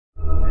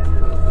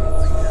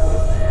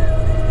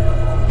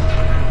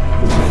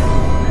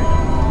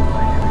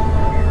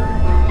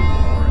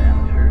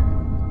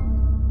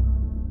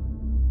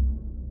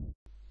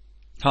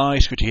Hi,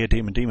 Scooty here,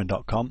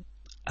 demondemon.com,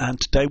 and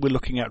today we're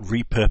looking at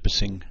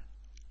repurposing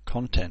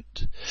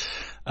content.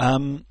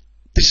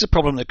 This is a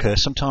problem that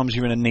occurs. Sometimes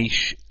you're in a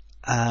niche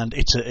and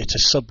it's a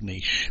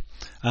sub-niche,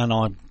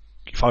 and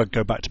if I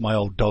go back to my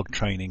old dog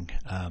training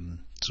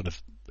sort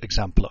of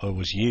example that I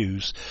always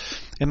use,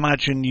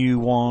 imagine you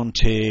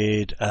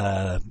wanted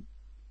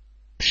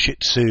Shih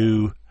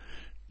Tzu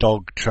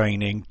dog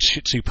training,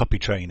 Shih Tzu puppy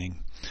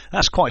training.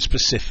 That's quite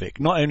specific.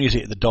 Not only is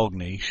it the dog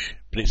niche,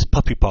 but it's the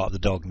puppy part of the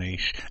dog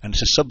niche, and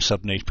it's a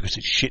sub niche because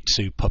it's Shih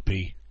Tzu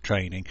puppy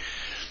training,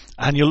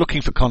 and you're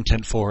looking for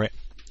content for it.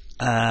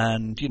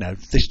 And you know,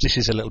 this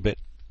is a little bit,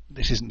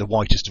 this isn't the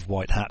whitest of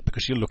white hat,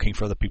 because you're looking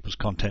for other people's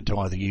content to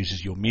either use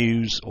as your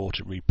muse or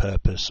to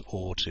repurpose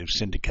or to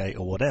syndicate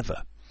or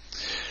whatever.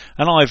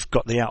 And I've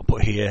got the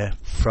output here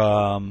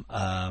from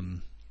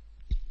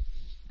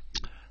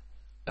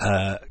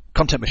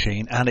Content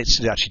Machine, and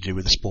it's actually to do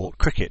with the sport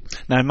cricket.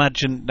 Now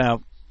imagine,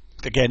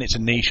 again, it's a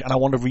niche and I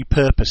want to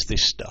repurpose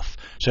this stuff.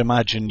 So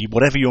imagine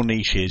whatever your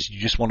niche is, you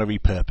just want to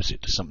repurpose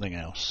it to something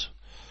else.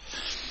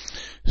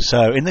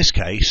 So in this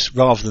case,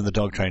 rather than the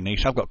dog training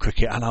niche, I've got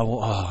cricket, and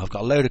I've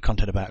got a load of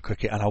content about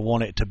cricket, and I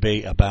want it to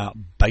be about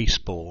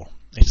baseball.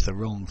 It's the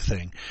wrong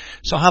thing.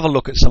 So I'll have a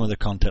look at some of the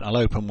content. I'll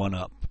open one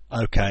up.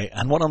 Okay,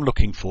 and what I'm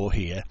looking for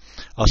here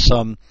are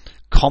some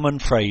common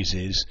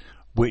phrases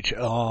which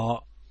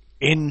are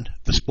in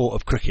the sport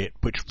of cricket,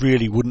 which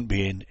really wouldn't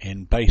be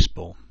in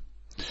baseball.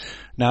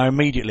 Now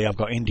immediately I've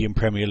got Indian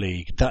Premier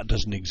League. That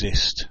doesn't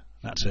exist.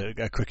 That's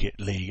a cricket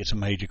league. It's a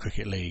major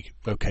cricket league.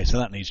 Okay, so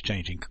that needs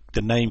changing.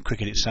 The name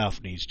cricket itself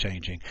needs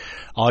changing.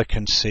 I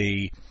can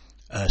see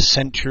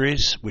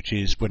centuries, which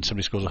is when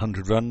somebody scores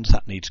 100 runs.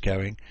 That needs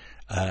going.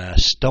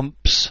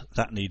 Stumps,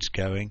 that needs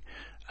going.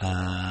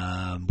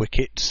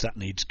 Wickets, that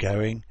needs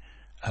going.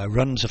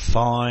 Runs are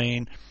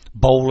fine.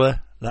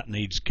 Bowler, that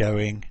needs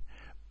going.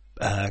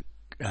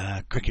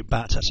 Cricket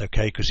bats, that's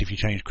okay, because if you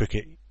change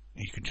cricket,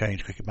 you can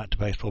change cricket bat to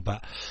baseball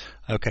bat.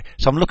 Okay,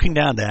 so I'm looking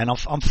down there, and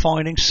I'm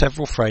finding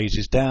several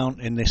phrases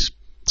down in this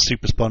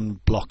super spun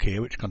block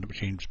here, which Content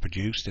Machine's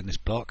produced in this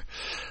block,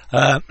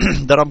 that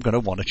I'm going to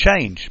want to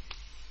change.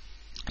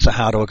 So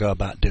how do I go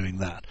about doing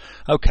that?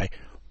 Okay,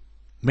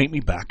 meet me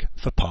back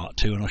for part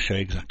 2, and I'll show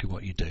you exactly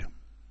what you do.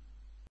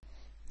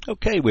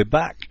 Okay, we're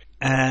back,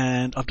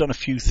 and I've done a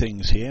few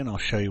things here, and I'll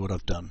show you what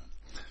I've done.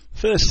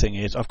 First thing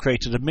is, I've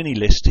created a mini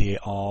list here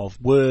of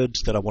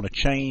words that I want to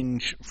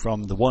change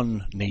from the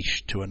one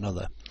niche to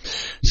another.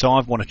 So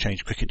I want to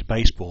change cricket to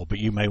baseball, but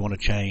you may want to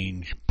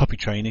change puppy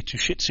training to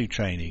Shih Tzu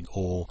training,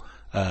 or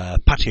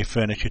patio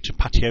furniture to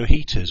patio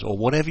heaters, or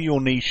whatever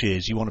your niche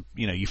is. You want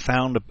to, you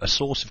found a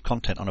source of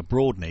content on a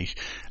broad niche,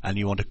 and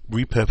you want to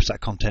repurpose that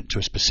content to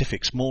a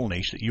specific small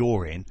niche that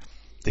you're in.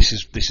 This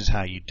is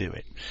how you do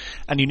it.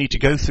 And you need to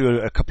go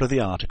through a couple of the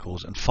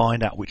articles and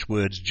find out which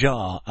words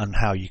jar and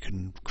how you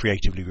can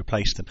creatively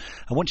replace them.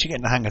 And once you get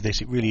in the hang of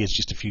this, it really is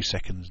just a few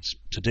seconds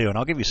to do. And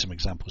I'll give you some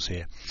examples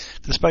here.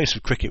 For the space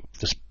of cricket,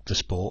 the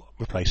sport,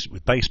 replace it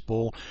with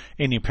baseball.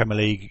 Indian Premier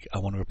League, I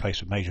want to replace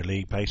with Major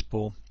League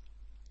Baseball.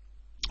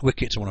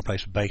 Wickets, I want to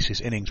replace with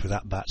bases. Innings with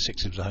at-bats,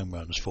 sixes with home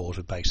runs, fours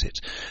with base hits.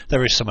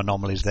 There is some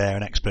anomalies there,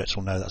 and experts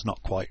will know that's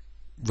not quite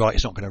right.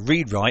 It's not going to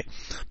read right,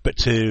 but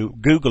to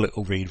Google it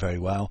will read very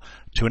well.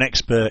 To an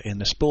expert in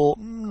the sport,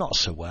 not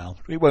so well.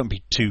 It won't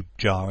be too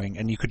jarring,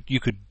 and you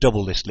could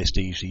double this list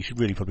easily. You should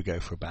really probably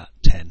go for about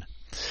 10.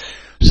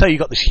 So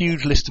you've got this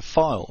huge list of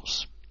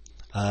files,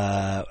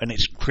 and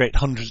it's created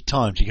hundreds of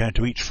times. You go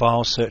into each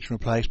file, search and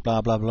replace,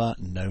 blah blah blah.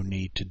 No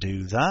need to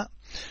do that,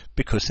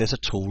 because there's a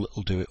tool that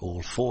will do it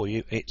all for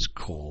you. It's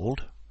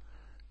called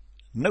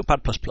Notepad++.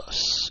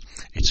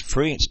 It's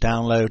free, it's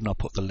download, and I'll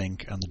put the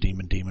link on the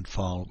Demon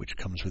file which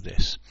comes with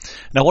this.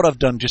 Now what I've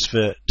done, just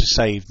to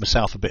save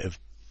myself a bit of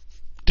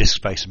disk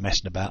space and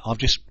messing about, I've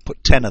just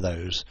put 10 of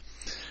those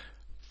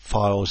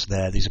files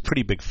there. These are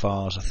pretty big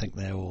files. I think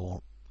they're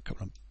all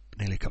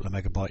nearly a couple of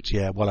megabytes.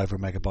 Yeah, well over a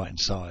megabyte in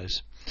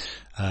size.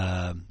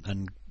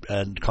 And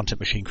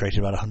Content Machine created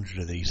about 100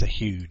 of these. They're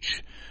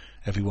huge.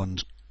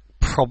 Everyone's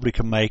probably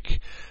can make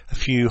a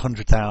few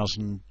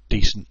 100,000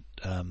 decent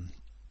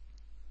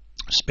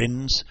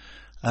spins.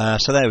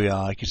 So there we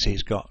are. You can see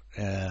it's got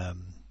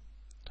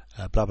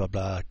blah blah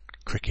blah,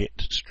 cricket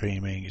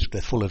streaming. They're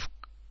full of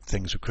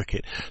things with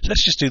cricket. So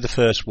let's just do the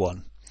first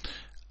one,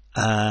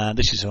 and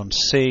this is on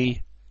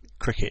C,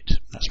 cricket.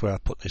 That's where I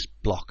put this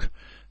block.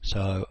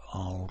 So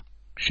I'll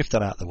shift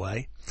that out of the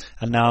way,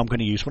 and now I'm going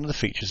to use one of the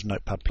features of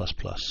Notepad++,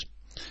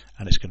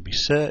 and it's going to be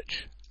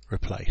search,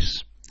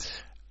 replace,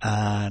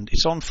 and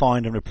it's on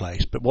find and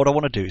replace. But what I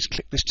want to do is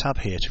click this tab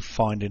here to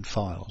find in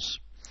files.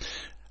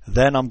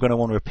 Then I'm going to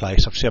want to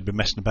replace, obviously I've been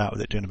messing about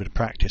with it, doing a bit of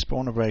practice, but I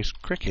want to replace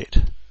cricket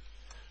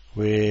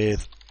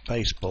with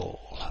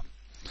baseball.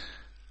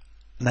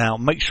 Now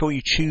make sure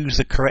you choose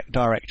the correct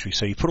directory.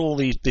 So you put all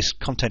this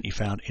content you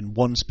found in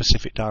one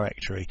specific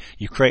directory,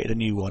 you created a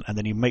new one, and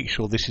then you make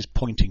sure this is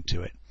pointing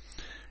to it.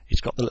 It's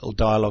got the little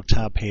dialog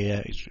tab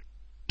here, it's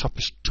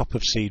top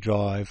of C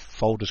drive,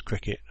 folders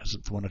cricket, as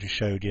the one I just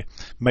showed you.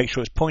 Make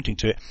sure it's pointing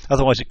to it.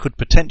 Otherwise, it could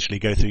potentially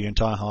go through your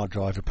entire hard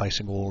drive,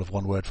 replacing all of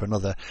one word for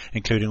another,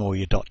 including all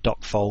your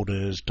 .doc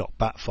folders,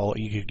 .bat folder.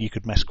 You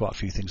could mess quite a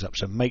few things up.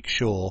 So make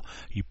sure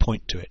you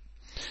point to it.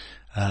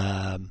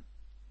 I'm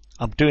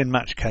doing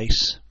match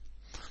case,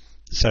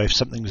 so if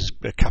something's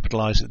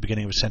capitalised at the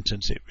beginning of a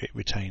sentence, it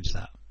retains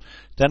that.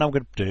 Then I'm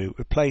going to do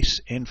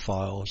replace in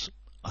files.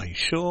 Are you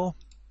sure?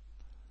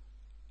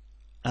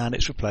 And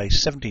it's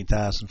replaced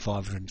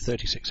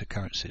 17,536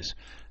 occurrences.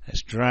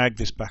 Let's drag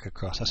this back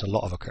across. That's a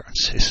lot of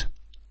occurrences.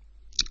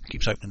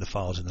 Keeps opening the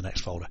files in the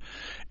next folder.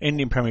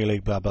 Indian Premier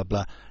League, blah, blah,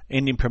 blah.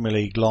 Indian Premier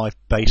League live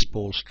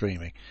baseball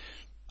streaming.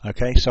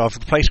 Okay, so I've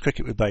replaced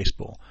cricket with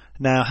baseball.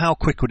 Now, how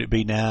quick would it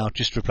be now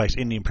just to replace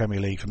Indian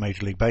Premier League for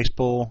Major League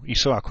Baseball? You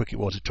saw how quick it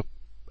was. It took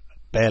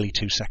barely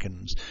 2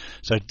 seconds.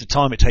 So the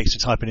time it takes to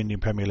type in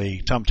Indian Premier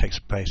League, time it takes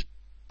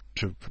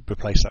to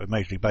replace that with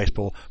Major League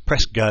Baseball,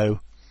 press go,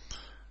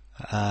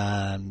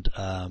 and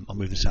I'll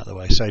move this out of the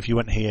way. So if you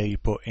went here, you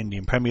put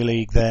Indian Premier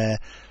League there,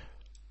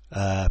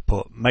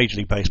 put Major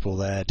League Baseball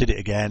there, did it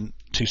again,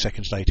 2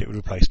 seconds later it would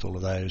replace all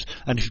of those.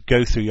 And if you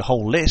go through your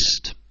whole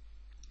list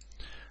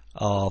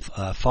of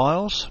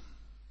files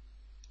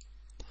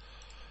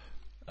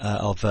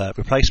of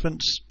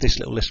replacements, this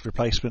little list of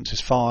replacements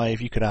is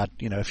 5. You could add,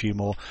 a few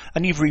more,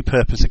 and you've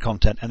repurposed the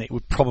content, and it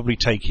would probably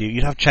take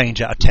you'd have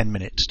change out of 10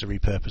 minutes to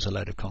repurpose a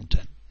load of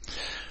content.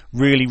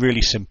 Really,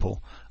 really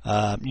simple.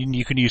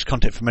 You can use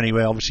content from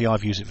anywhere. Obviously,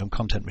 I've used it from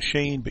Content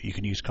Machine, but you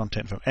can use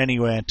content from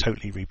anywhere and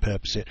totally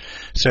repurpose it.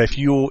 So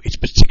it's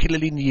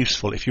particularly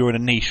useful if you're in a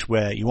niche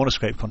where you want to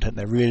scrape content.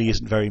 There really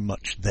isn't very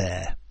much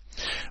there.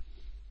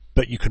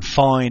 But you can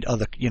find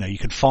you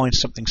can find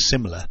something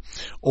similar,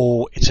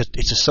 or it's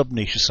a sub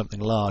niche of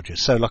something larger.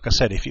 So, like I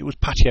said, if it was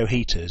patio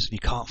heaters, you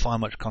can't find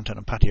much content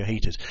on patio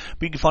heaters,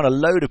 but you can find a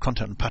load of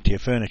content on patio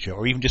furniture,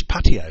 or even just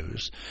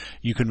patios.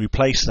 You can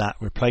replace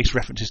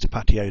references to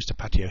patio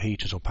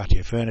heaters, or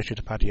patio furniture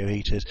to patio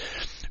heaters,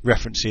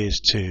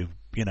 references to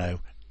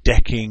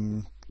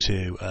decking,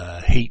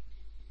 to heat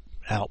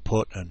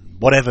output, and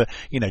whatever.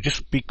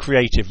 Just be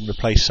creative and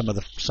replace some of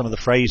the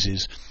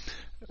phrases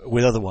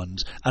with other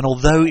ones. And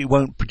although it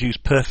won't produce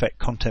perfect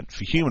content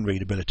for human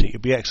readability, it'll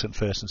be excellent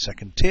first and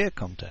second tier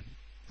content.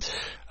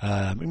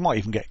 It might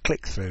even get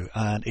click through,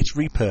 and it's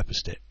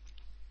repurposed it.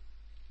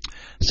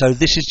 So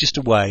this is just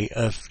a way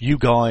of you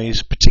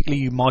guys,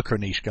 particularly you micro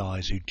niche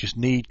guys who just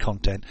need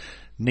content,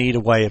 need a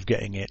way of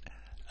getting it.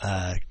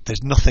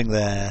 There's nothing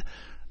there.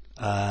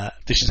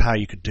 This is how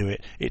you could do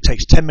it. It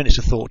takes 10 minutes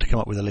of thought to come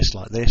up with a list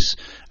like this,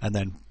 and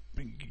then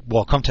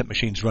while Content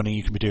Machine's running,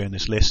 you can be doing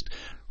this list.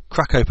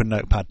 Crack open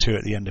Notepad 2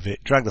 at the end of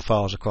it, drag the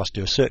files across,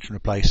 do a search and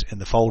replace in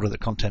the folder that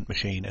Content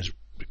Machine has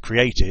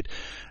created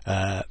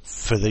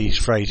for these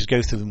phrases.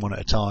 Go through them one at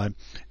a time.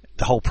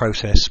 The whole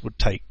process would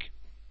take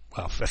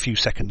a few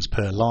seconds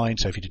per line.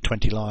 So if you did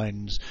 20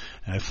 lines,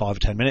 5 or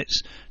 10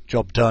 minutes,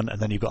 job done. And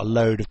then you've got a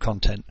load of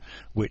content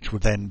which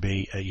would then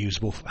be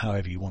usable for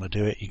however you want to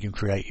do it. You can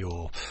create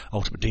your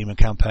Ultimate Demon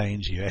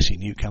campaigns, your SE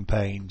Newt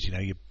campaigns,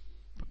 your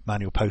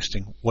manual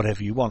posting,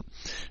 whatever you want.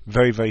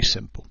 Very, very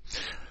simple.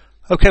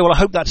 Okay, well, I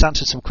hope that's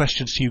answered some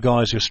questions to you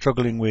guys who are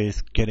struggling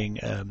with getting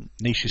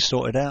niches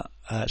sorted out.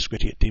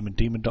 Squitty at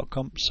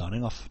demondemon.com,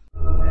 signing off.